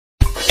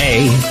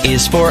A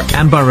is for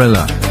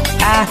umbrella.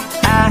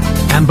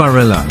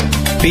 Umbrella.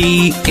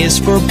 B is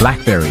for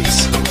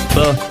blackberries.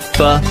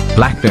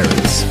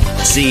 Blackberries.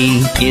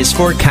 C is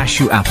for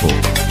cashew apple.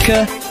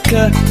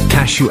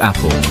 Cashew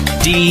apple.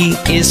 D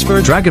is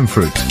for dragon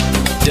fruit.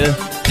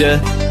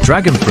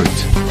 Dragon fruit.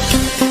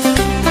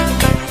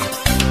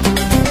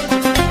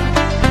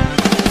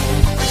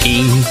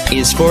 E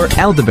is for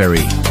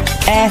elderberry.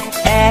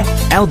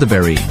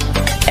 Elderberry.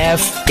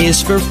 F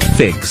is for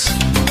figs.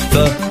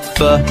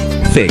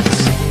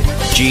 Figs.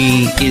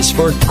 G is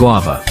for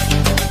guava.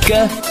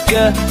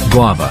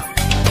 Guava.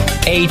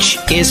 H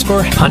is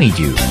for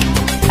honeydew.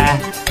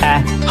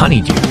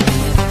 Honeydew.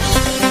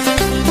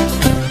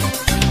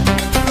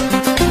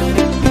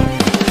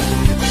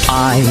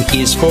 I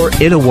is for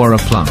Illawarra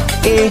plum.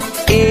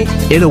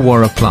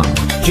 Illawarra plum.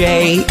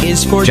 J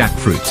is for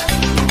jackfruit.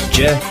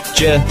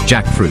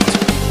 Jackfruit.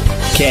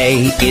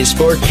 K is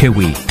for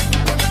kiwi.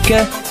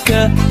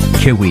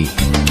 Kiwi.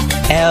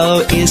 L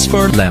is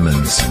for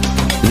lemons.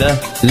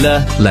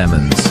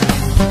 Lemons.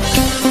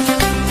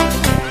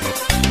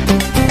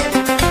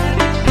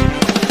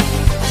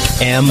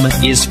 M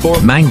is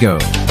for mango.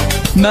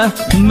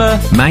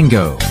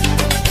 Mango.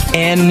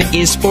 N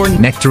is for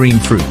nectarine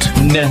fruit.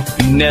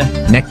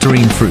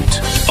 Nectarine fruit.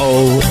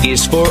 O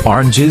is for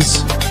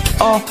oranges.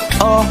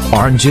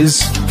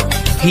 Oranges.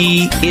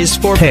 P is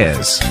for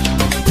pears.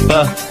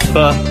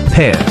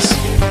 Pears.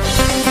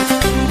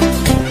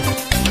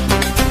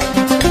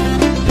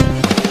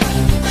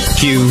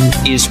 Q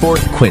is for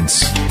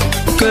quince.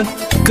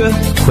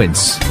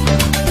 Quince.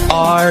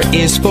 R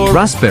is for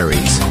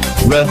raspberries.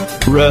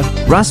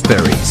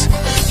 Raspberries.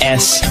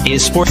 S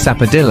is for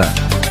sapodilla.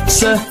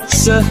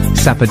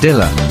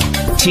 Sapodilla.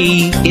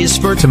 T is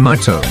for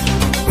tomato.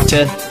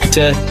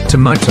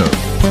 Tomato.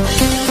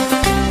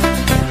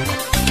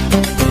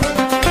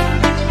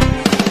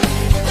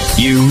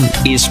 U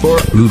is for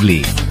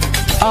lovely.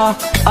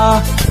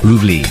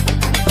 Lovely.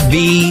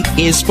 V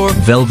is for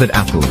velvet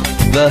apple.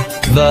 The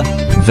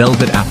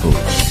velvet apple.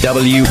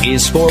 W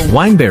is for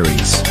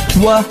wineberries.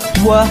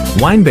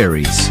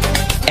 Wineberries.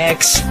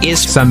 X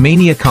is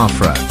Samania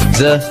Kafra.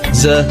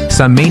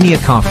 Samania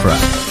Kafra.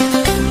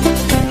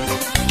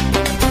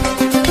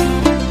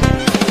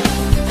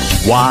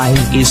 Y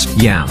is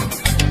yam.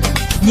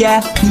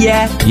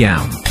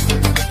 Yam.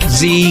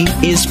 Z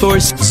is for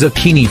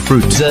zucchini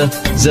fruit.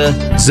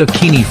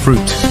 Zucchini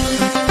fruit.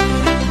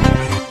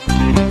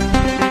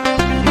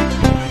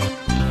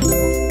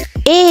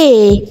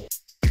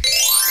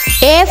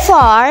 A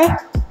for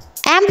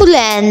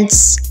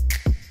ambulance.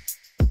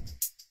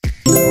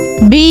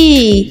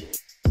 B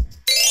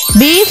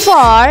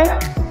for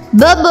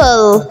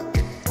bubble.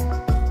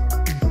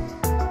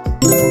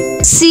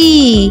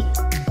 C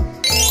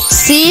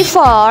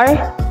for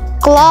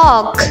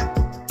clock.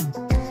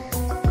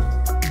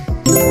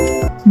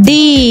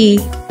 D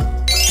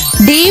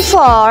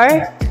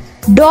for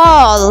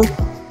doll.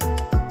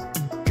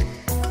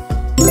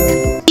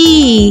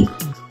 E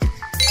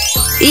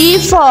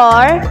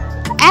for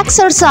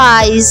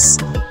exercise.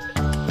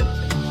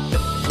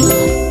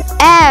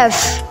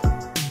 F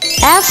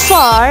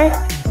for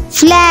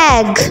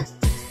flag.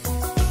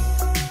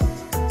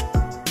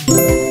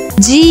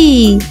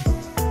 G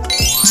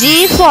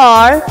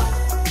for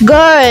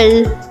girl.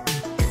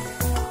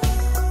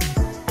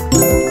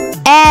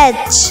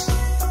 H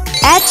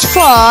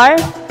for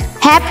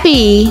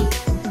happy.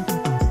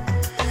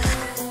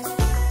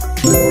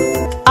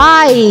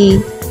 I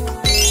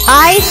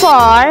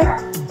for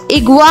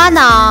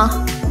iguana.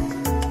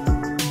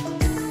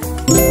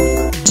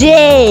 J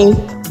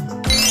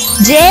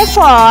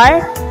for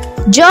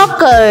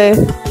joker.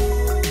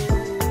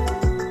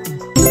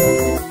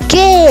 K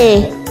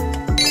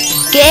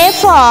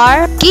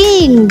for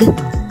king.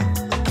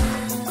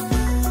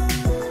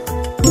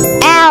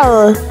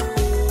 L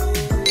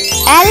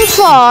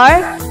for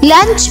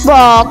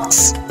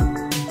lunchbox.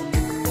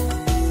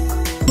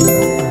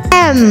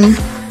 M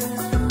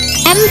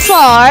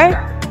for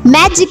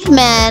magic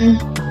man.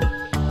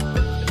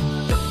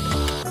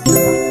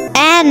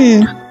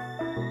 N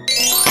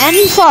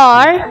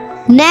for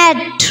net.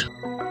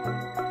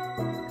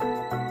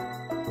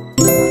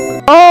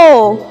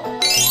 O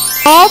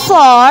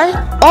for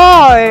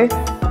or.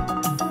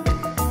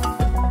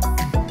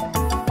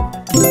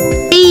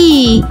 P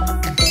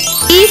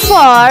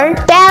for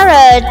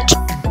parrot.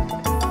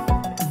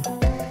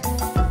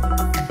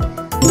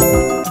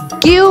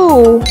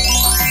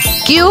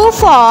 Q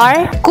for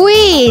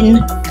queen.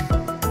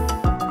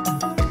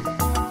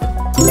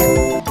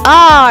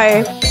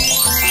 R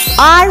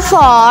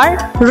for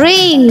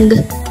ring.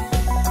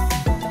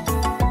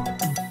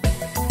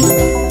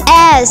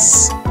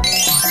 S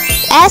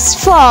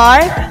for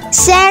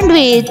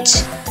sandwich.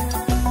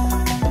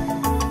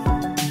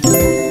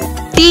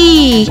 T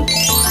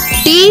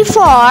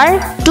for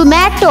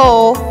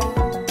tomato.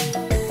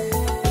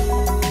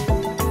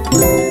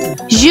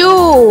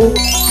 U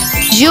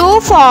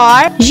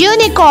for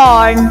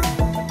unicorn.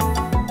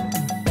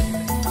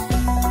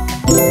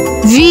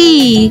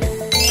 V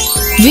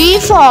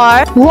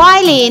for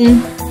violin.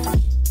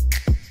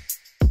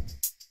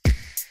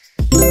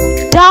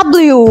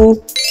 W.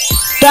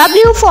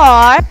 W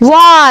for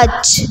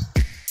watch.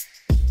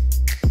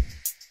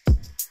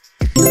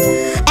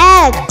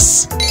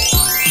 X.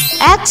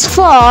 X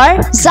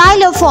for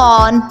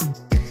xylophone.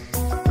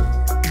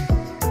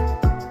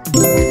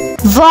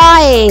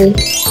 Y.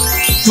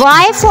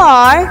 Y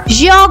for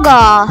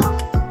yoga.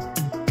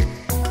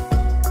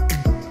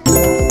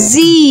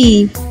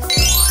 Z.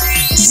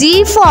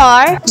 Z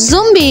for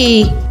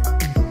zombie.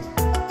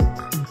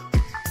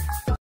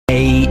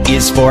 A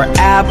is for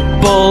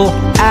apple,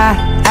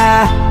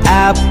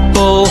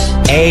 apple.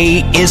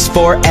 A is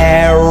for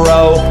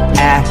arrow,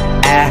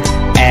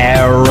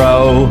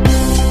 arrow.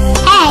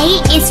 A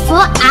is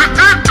for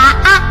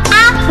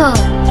apple.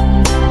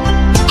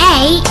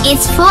 A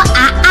is for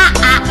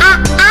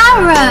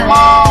arrow.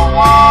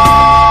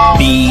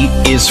 B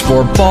is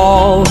for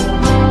ball,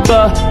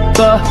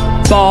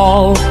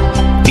 ball.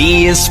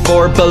 B is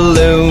for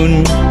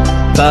balloon,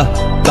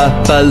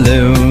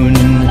 balloon.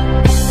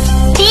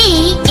 B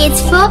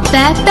is for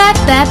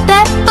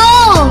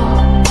ball.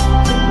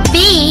 B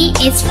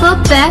is for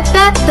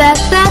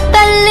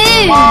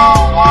balloon.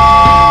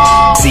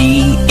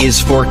 C is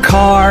for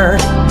car,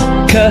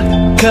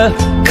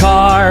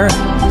 car.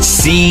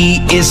 C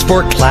is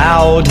for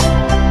cloud,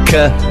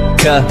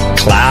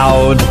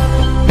 cloud.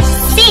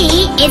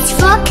 C is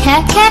for cloud.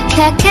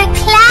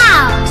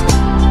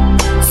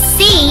 C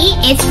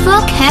is for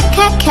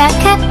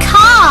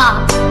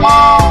car.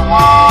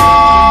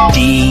 D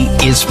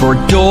is for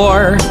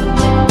door,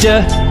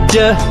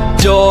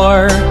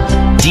 door.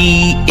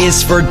 D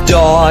is for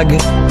dog,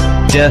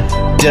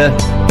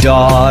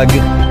 dog.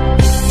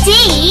 D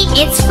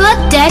is for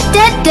dog.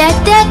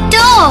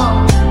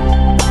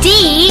 D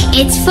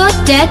is for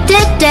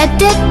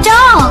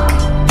dog.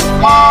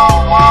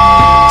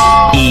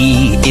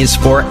 E is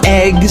for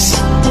eggs,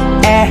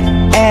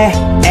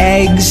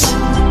 eggs.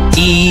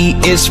 E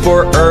is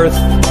for earth,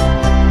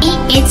 E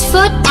is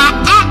for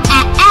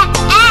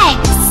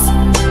eggs.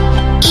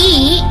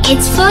 E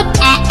is for earth.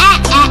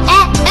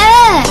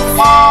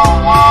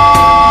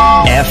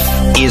 F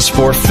is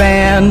for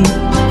fan,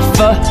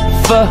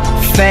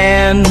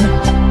 fan.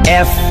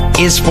 F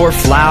is for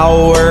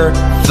flower,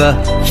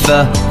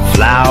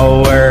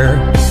 flower.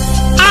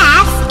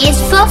 F is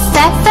for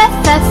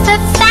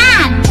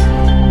fan.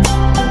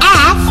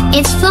 F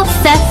is for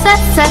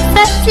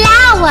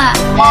flower.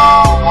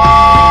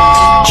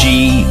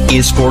 G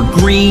is for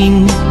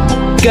green,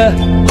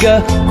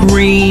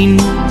 green.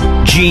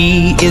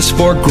 G is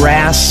for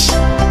grass,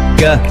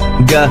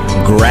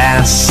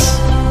 grass.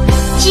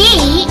 G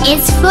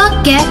is for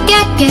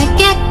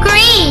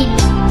green.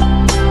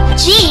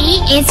 G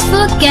is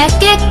for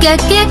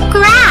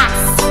grass.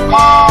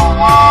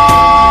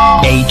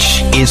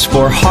 H is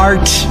for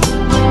heart,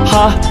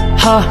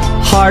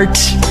 heart.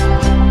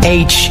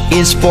 H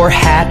is for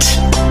hat,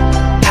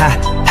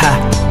 hat.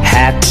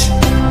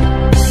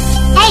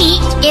 H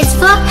is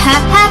for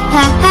heart.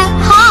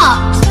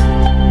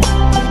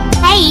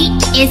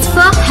 H is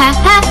for hat.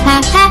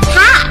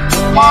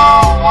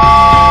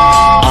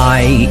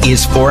 I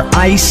is for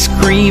ice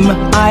cream,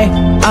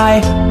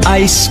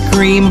 ice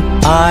cream.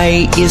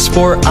 I is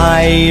for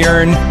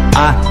iron,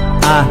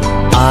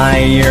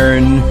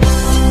 iron.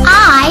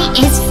 I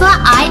is for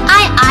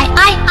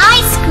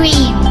ice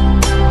cream.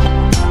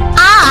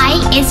 I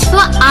is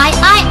for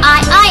iron.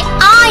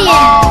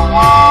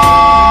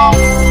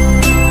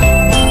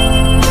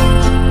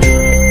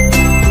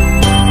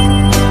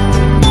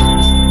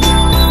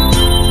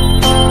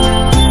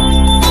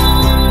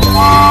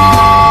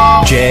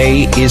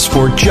 J is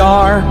for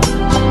jar,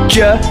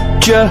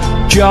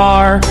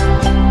 jar.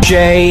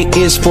 J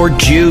is for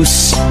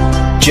juice,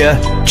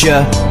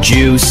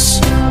 juice.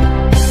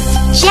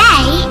 J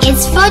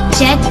is for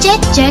jar.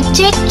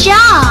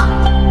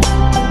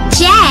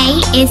 J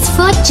is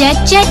for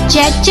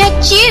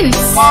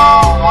juice.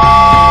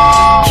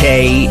 K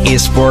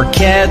is for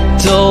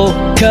kettle,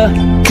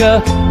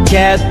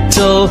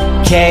 kettle.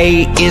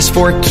 K is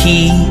for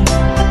key,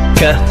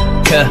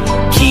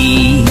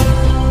 key.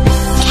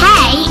 K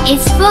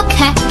is for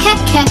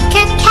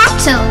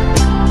kettle.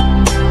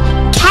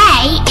 K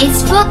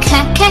is for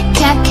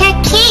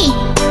key.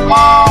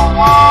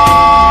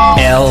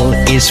 L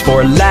is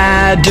for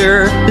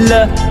ladder,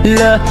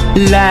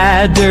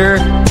 ladder.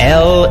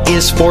 L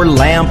is for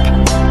lamp,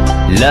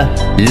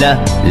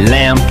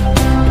 lamp.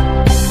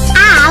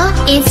 L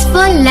is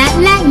for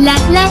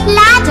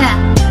ladder.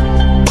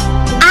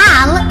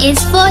 L is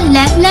for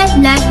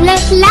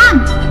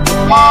lamp.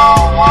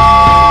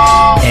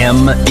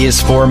 M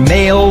is for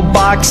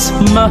mailbox,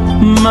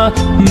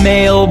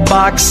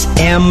 mailbox.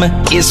 M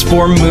is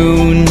for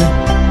moon,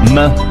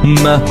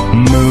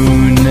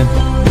 moon.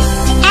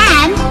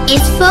 M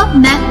is for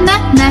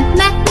mailbox.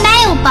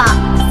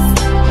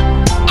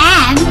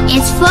 M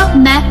is for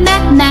moon.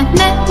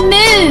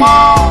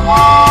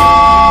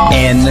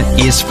 N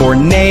is for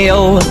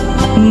nail,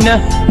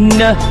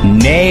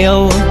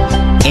 nail.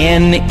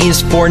 N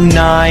is for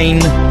nine,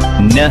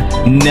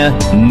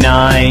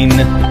 nine.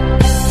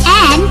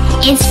 N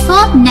is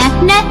for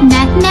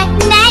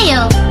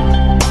nail.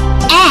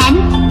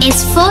 N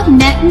is for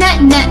nine.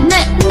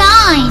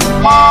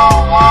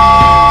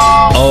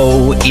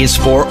 O is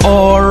for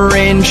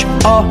orange,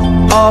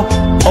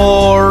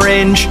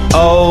 orange.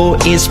 O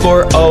is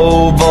for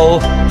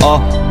oval,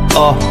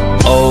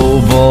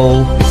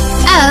 oval.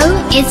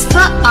 O is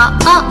for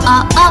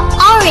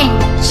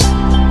orange.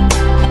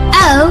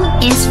 O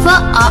is for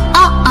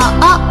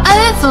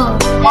oval.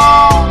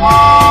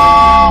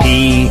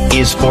 P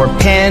is for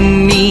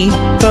penny,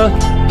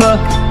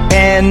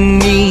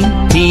 penny.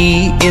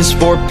 P is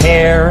for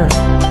pear,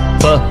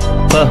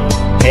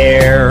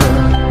 pear.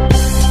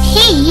 P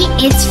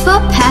is for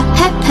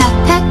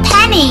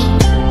penny.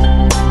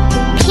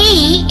 P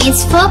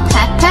is for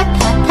pear.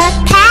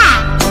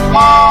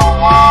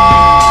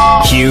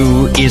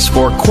 Q is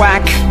for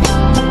quack,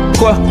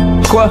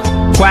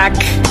 quack.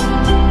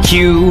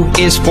 Q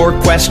is for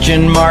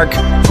question mark,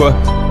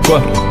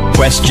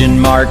 question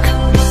mark.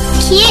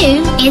 Q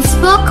is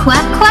for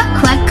quack.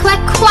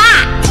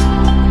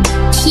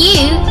 Q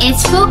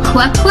is for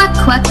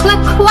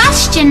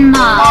question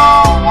mark.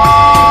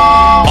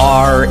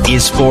 R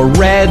is for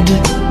red,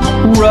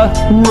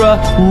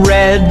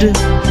 red.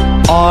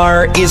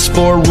 R is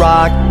for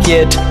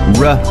rocket,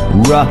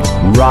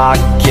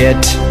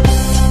 rocket.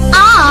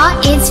 R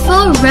is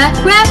for red.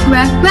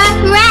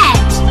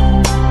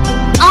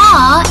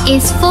 R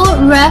is for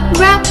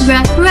rocket.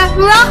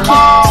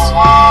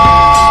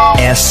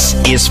 S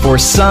is for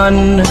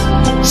sun,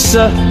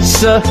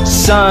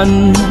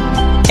 sun.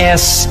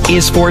 S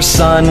is for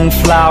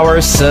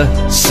sunflower,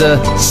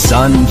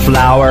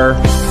 sunflower.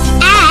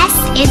 S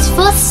is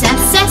for sun.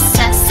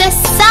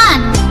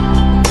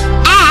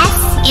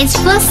 S is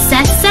for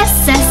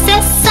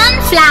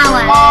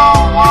sunflower.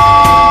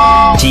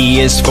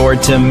 T is for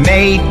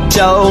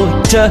tomato,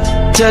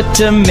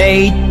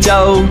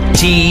 tomato.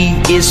 T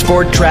is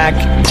for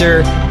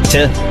tractor,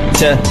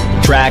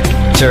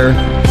 tractor.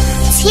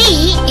 T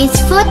is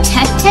for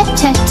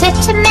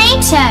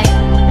tomato.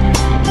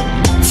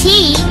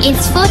 T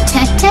is for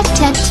tractor.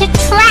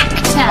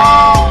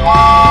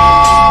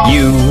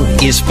 U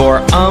is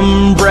for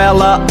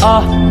umbrella,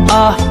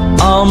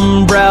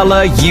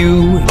 umbrella.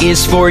 U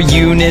is for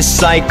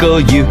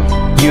unicycle,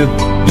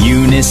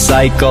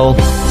 unicycle.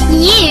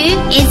 U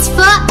is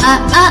for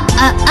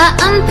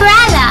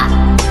umbrella.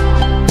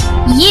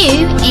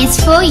 U is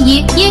for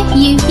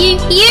unicycle.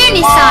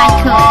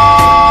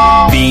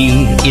 V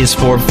is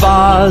for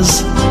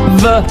vase,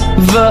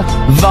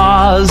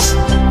 vase.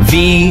 V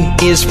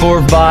is for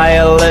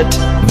violet,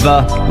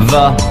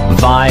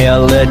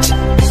 violet.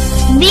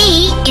 V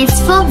is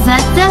for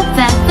vase.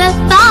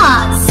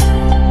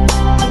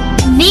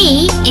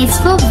 V is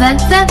for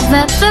violet.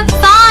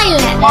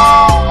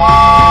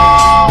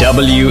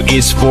 W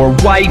is for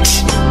white,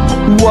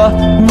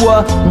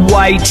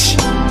 white.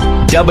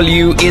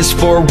 W is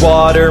for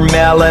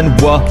watermelon,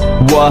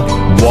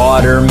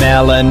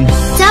 watermelon.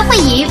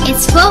 W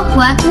is for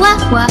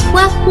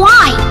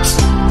white.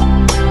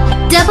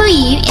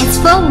 W is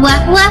for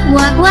watermelon.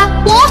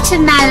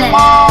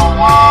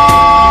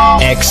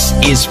 X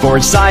is for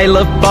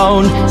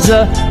xylophone,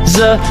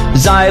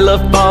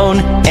 xylophone.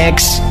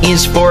 X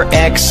is for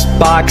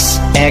Xbox,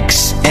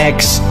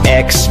 Xbox.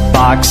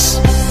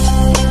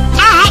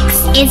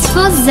 X is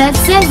for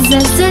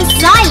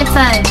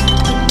xylophone.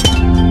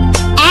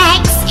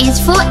 X is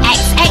for Xbox.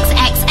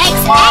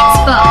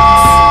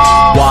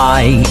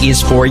 Y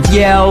is for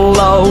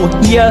yellow,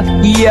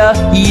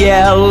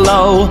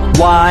 yellow.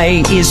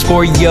 Y is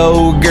for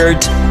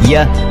yogurt,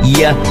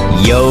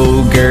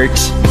 yogurt.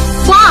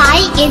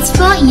 Y is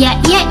for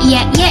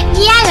yellow.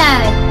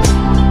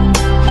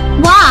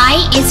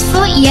 Y is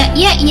for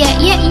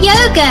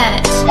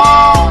yogurt.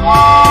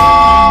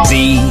 Z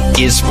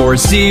is for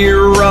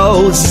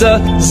zero,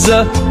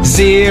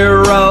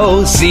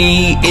 zero.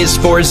 Z is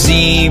for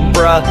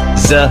zebra,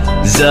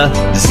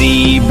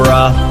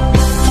 zebra.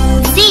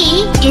 Z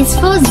is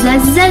for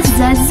zero.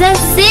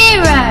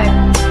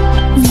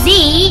 Z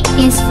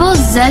is for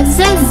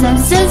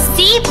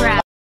zebra.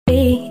 A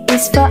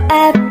is for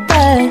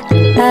apple,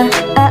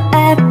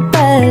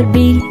 apple.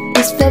 B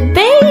is for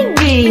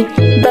baby,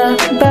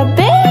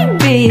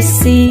 baby.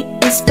 C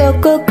is for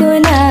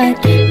coconut,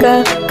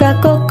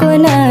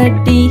 coconut.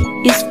 D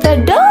is for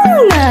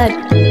donut,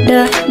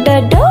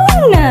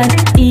 donut.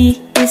 E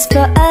is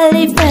for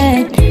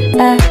elephant,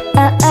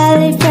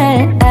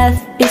 elephant. F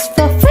is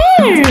for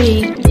fairy,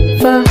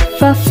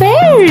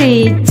 fairy.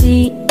 G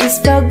is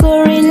for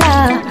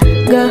gorilla,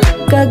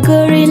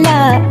 gorilla.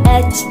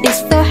 H is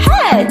for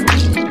head,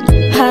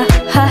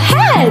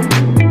 head.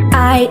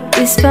 I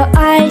is for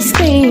ice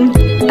cream,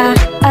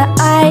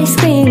 ice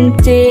cream.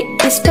 J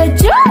is for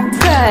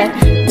joker,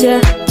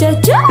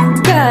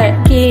 joker.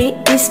 K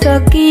is for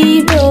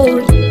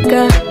keyboard,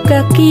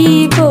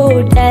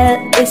 keyboard. L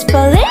is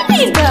for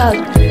ladybug,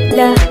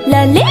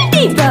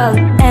 ladybug.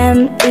 M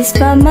is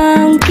for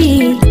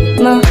monkey,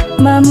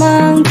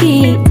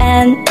 monkey.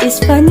 N is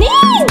for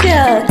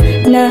needle,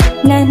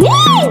 needle.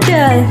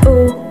 O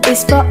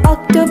is for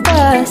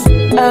octopus,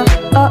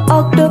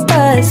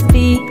 octopus. P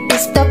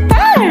is for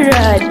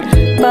parrot,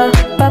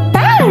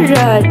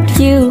 parrot. Q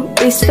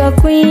is is for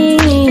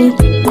queen,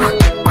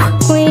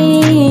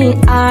 queen.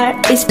 R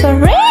is for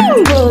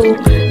rainbow,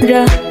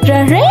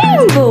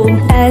 rainbow.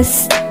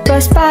 S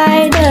for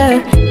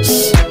spider,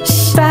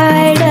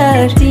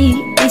 spider. T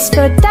is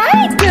for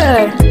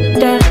tiger,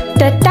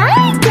 the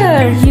tiger.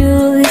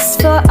 U is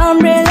for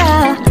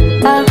umbrella,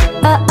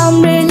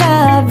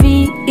 umbrella.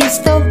 V is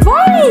for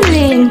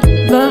violin,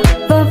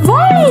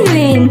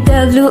 violin.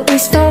 W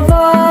is for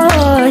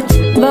watch,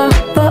 watch.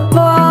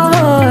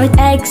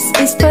 X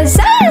is for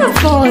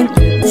xylophone,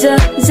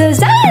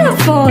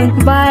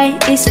 xylophone. Y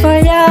is for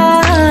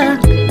yeah.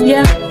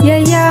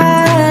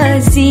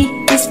 Z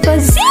is for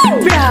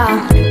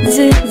zebra,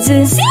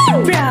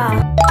 zebra.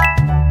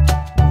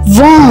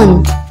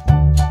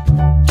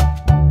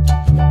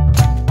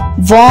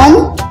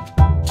 One,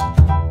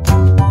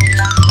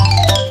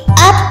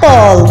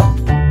 apple.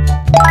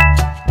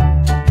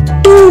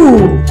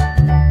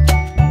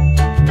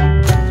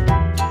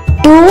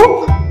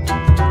 Two,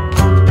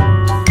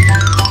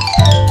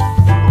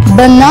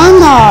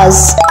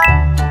 bananas.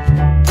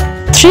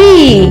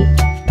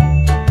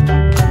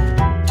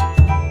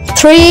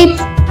 Three,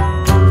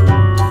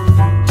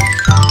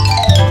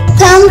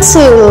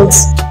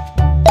 pencils.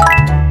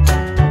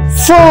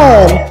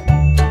 Four,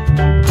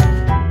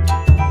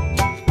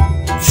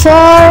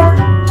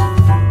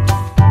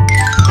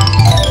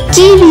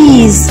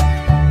 kiwis.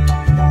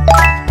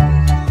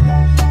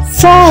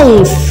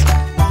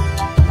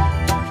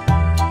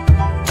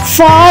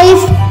 Five,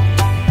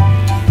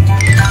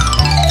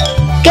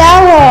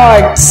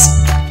 carrots.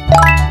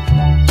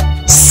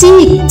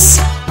 Six,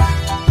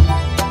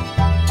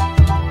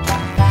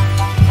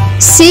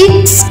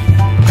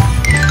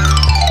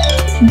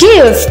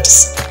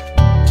 gifts.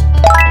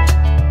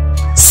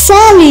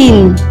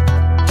 Seven,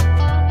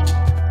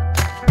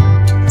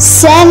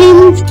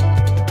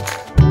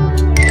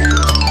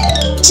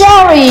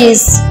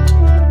 cherries.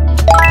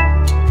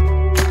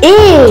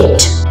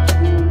 Eight,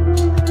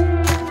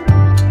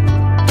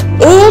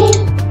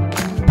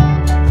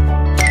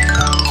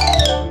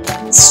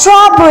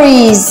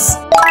 strawberries.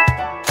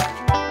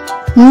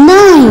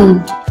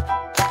 Nine,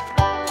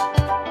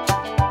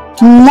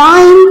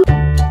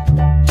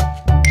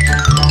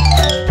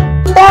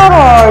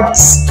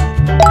 parrots.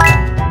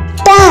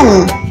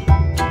 10,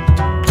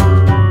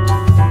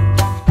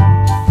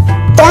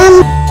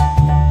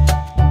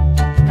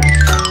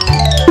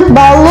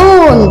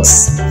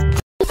 balloons.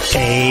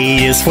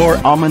 A is for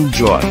almond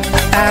joy.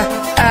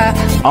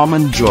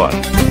 Almond joy.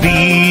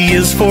 B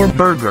is for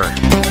burger.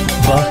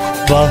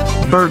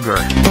 Burger.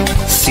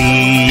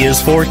 C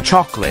is for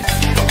chocolate.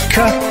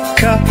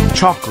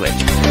 Chocolate.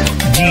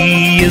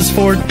 D is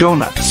for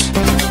donuts.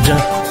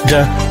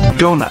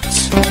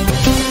 Donuts.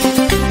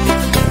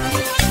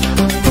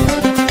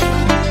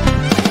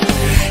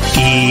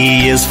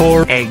 E is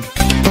for egg.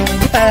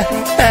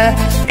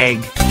 Egg.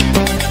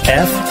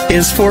 F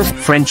is for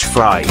French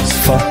fries.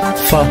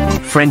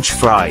 French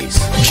fries.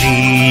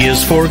 G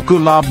is for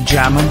gulab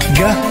jamun.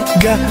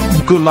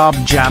 Gulab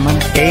jamun.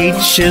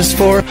 H is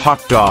for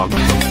hot dog.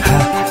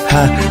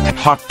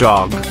 Hot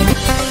dog.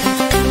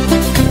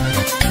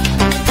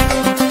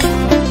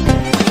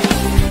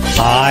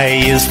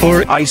 I is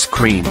for ice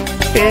cream.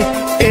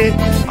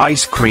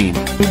 Ice cream.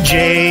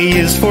 J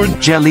is for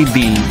jelly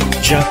bean.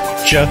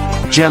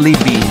 Jelly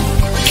bean.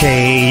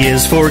 K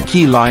is for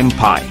key lime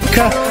pie.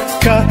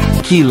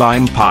 Key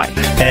lime pie.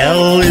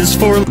 L is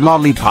for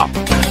lollipop.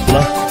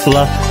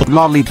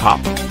 Lollipop.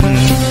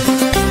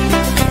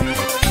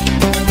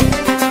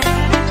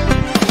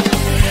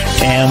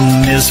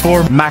 M is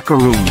for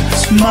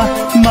macaroons.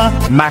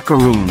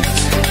 Macaroons.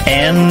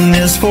 N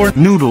is for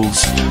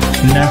noodles.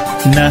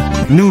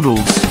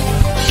 Noodles.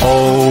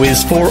 O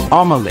is for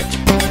omelette.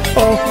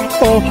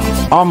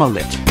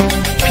 Omelette.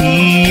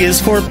 P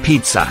is for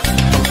pizza.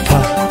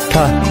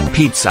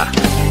 Pizza.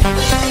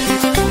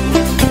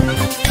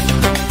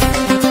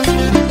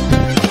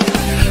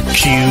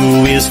 Q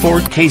is for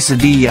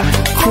quesadilla.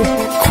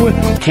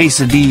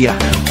 Quesadilla.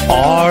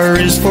 R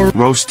is for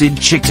roasted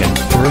chicken.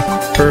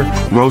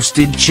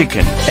 Roasted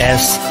chicken.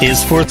 S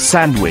is for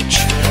sandwich.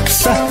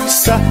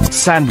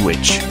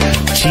 Sandwich.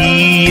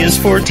 T is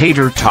for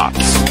tater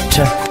tots.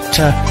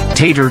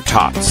 Tater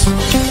tots.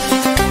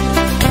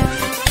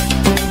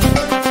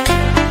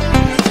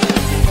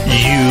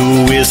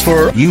 U is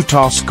for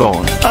Utah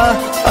scone.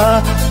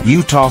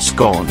 Utah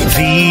scone.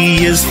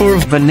 V is for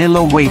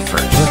vanilla wafer.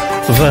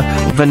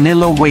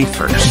 Vanilla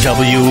wafer.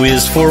 W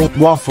is for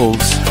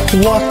waffles.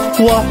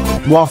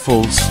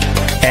 Waffles.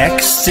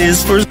 X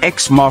is for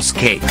Xmas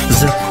cake.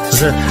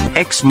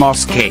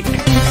 Xmas cake.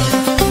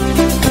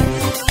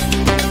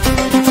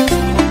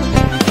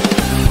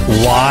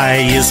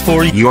 Y is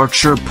for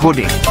Yorkshire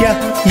pudding.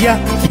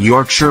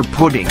 Yorkshire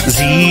pudding.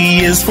 Z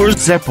is for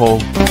Zeppo.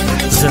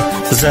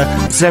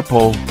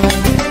 Zeppo.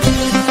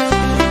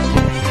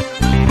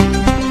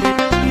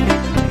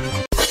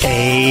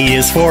 A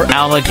is for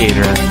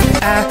alligator.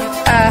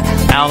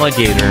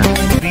 Alligator.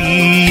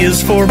 B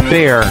is for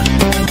bear.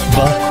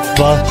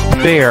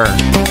 Bear.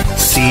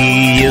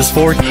 C is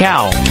for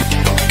cow.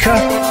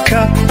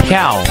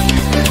 Cow.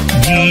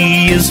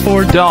 D is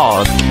for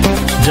dog.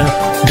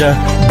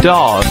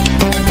 Dog.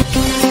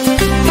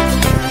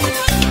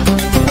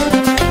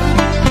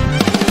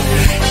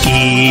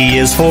 E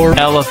is for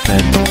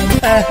elephant.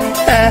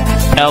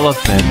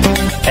 Elephant.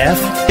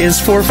 F is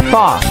for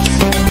fox.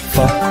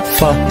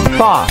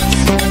 Fox.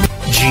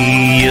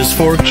 G is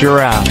for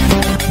giraffe.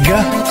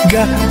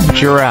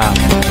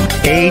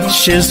 Giraffe.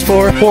 H is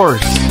for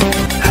horse.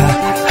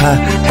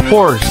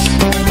 Horse.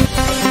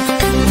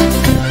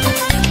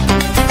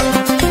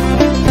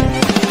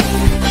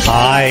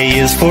 I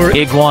is for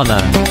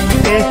iguana.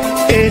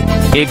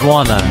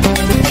 Iguana.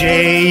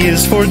 J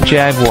is for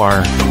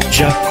jaguar.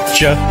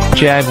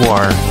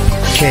 Jaguar.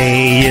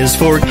 K is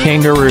for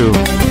kangaroo.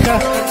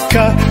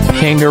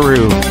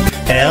 Kangaroo.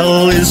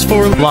 L is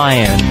for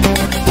lion.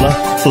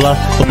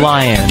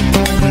 Lion.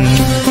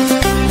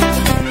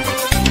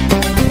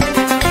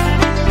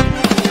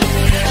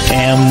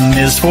 M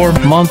is for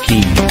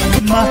monkey.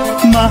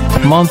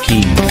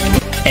 Monkey.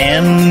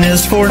 N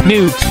is for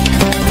newt.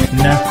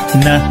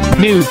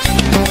 Newt.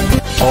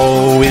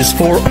 O is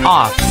for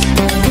ox.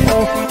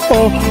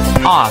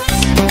 Ox.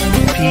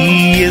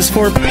 P is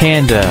for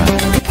panda.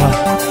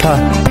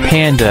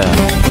 Panda.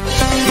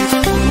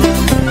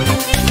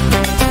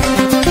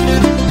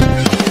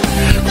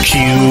 Q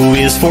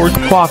is for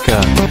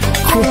quokka.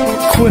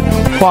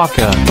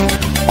 Quokka.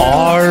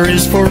 R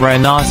is for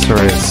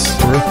rhinoceros.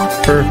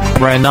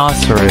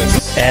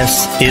 Rhinoceros.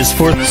 S is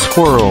for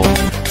squirrel.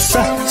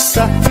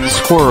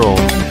 Squirrel.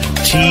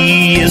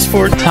 T is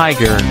for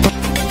tiger.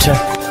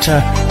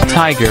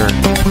 Tiger.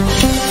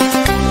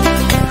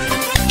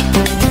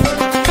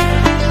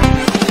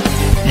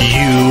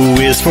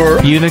 U is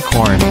for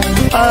unicorn.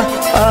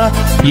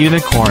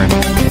 Unicorn.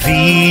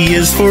 V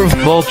is for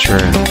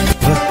vulture.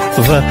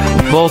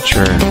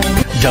 Vulture.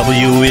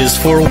 W is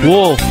for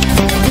wolf.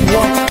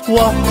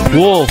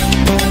 Wolf.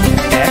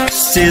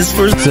 X is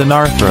for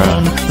Xenarthra.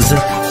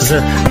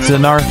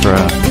 Xenarthra.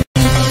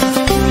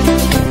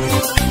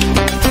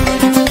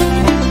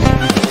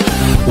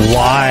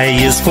 Y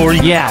is for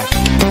yak.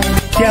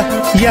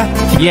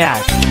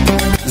 Yak.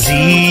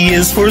 Z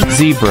is for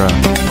zebra.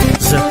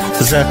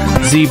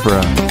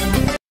 Zebra.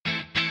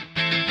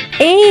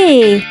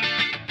 A.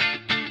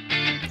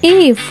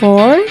 A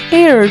for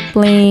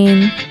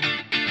airplane.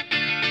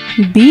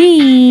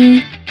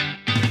 B.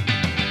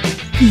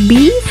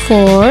 B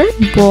for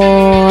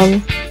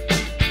ball.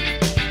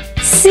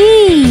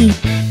 C.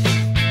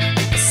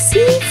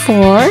 C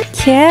for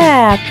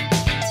cat.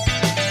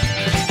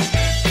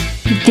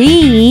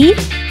 D.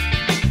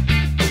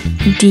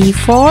 D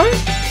for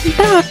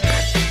duck.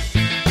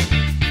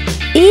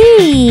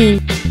 E.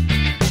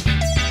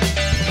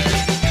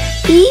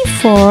 E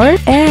for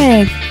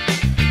egg.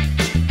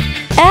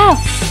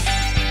 F.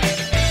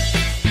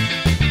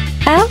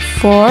 F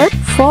for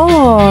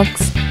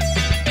fox.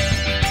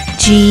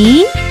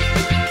 G.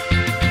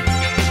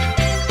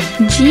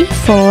 G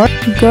for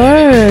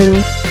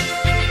girl.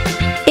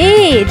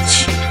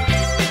 H.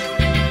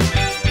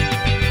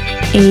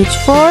 H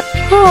for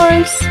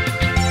horse.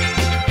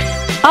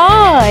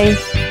 I.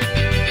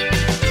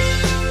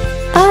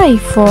 I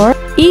for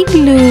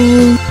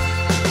igloo.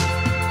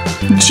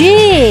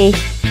 J.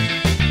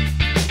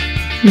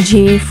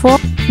 J for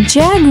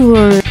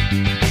jaguar.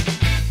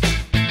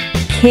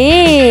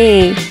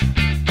 K.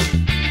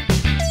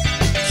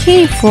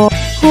 K for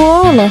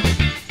koala.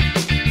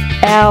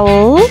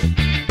 L.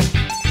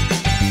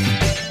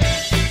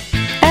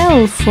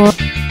 L for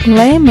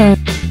lemon.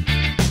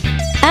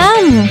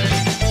 M.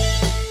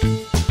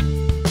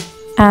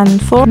 N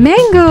for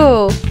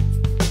mango.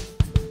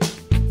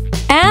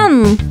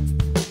 N.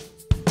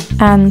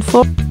 N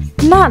for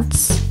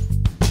nuts.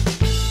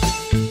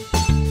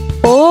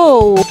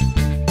 O.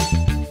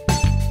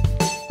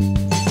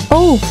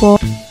 O for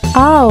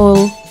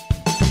owl.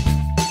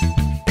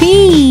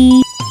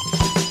 P.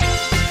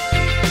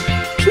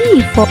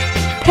 P for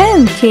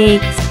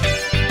pancakes.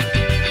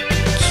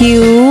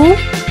 Q.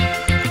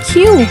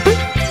 Q for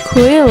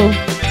quill.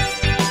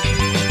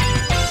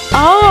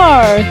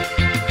 R.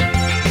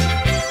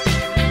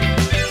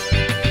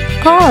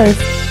 R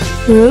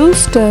for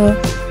rooster.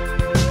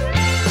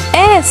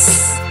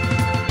 S.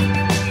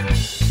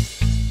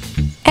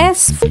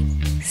 S for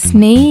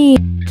snake.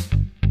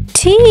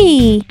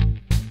 T.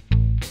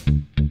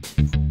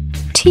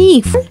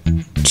 T for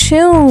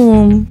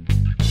tomb.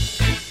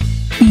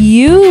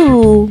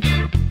 U.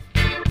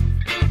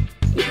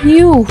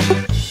 U for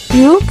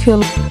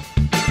ukulele.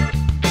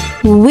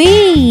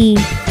 V.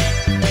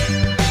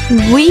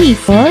 V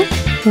for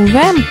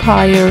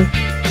vampire.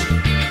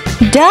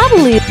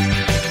 W.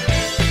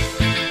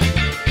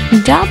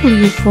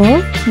 W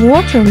for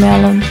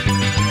watermelon.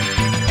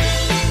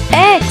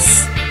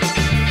 X.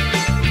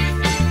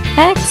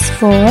 X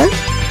for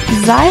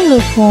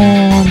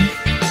xylophone.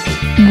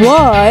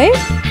 Y.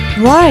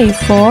 Y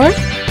for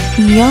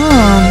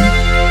yarn.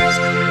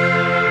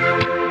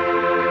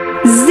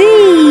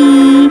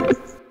 Z.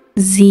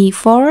 Z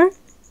for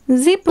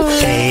zipper.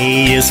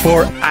 A is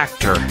for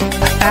actor.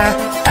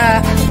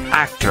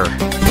 Actor.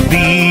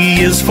 B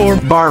is for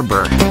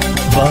barber,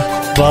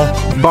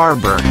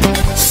 barber.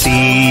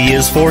 C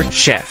is for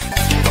Chef,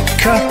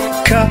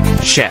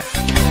 chef.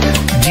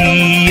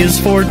 D is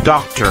for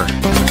Doctor,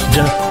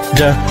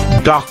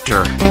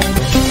 doctor.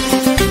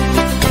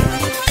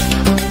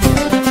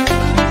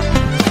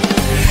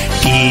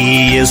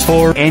 E is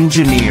for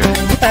Engineer,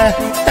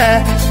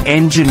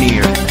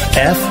 engineer.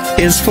 F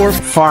is for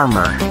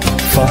Farmer,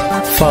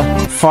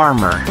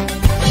 farmer.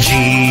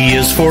 G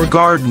is for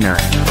Gardener,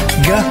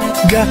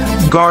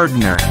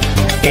 gardener.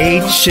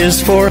 H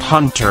is for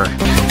Hunter,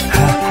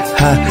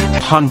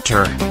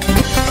 hunter.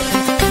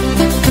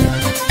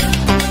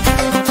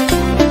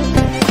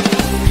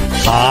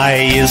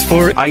 I is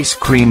for Ice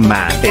cream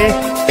man,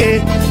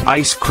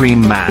 ice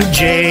cream man.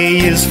 J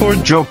is for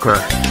Joker,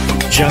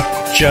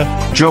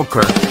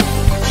 joker.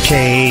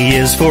 K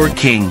is for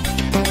King,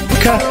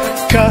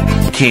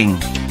 king.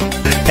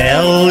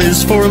 L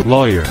is for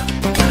Lawyer,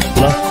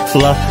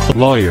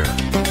 lawyer.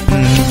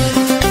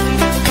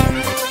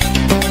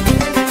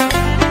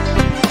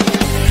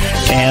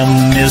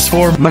 M is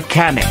for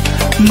Mechanic,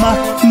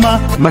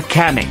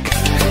 mechanic.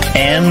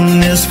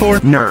 N is for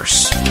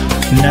Nurse,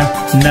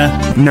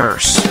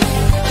 nurse.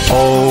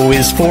 O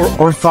is for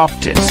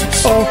Orthoptist,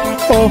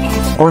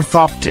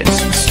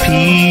 orthoptist.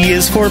 P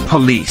is for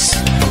Police,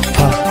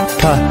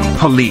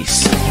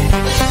 police.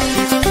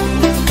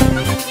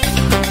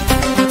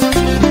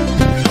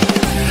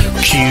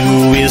 Q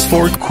is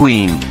for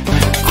Queen,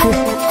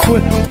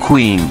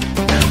 queen.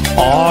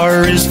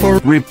 R is for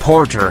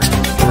Reporter,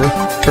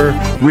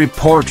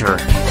 reporter.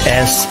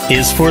 S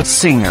is for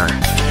Singer,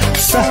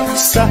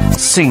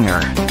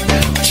 singer.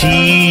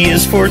 T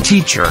is for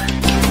Teacher,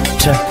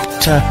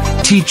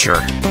 teacher.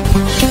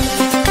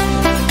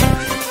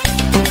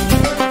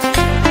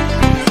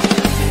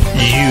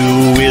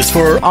 U is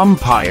for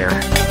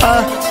Umpire,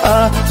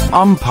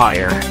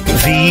 umpire.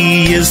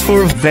 V is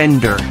for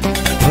Vendor,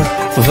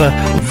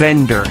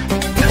 vendor.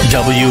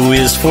 W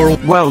is for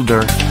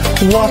Welder,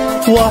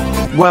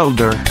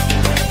 welder.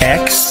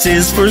 X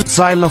is for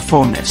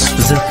Xylophonist,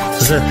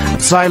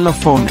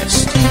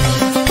 xylophonist.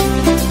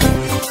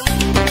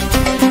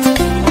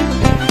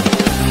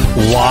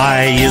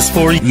 Y is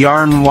for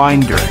Yarn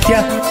winder,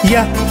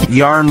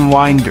 yarn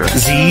winder.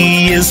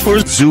 Z is for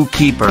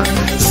Zookeeper,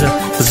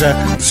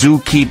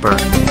 zookeeper.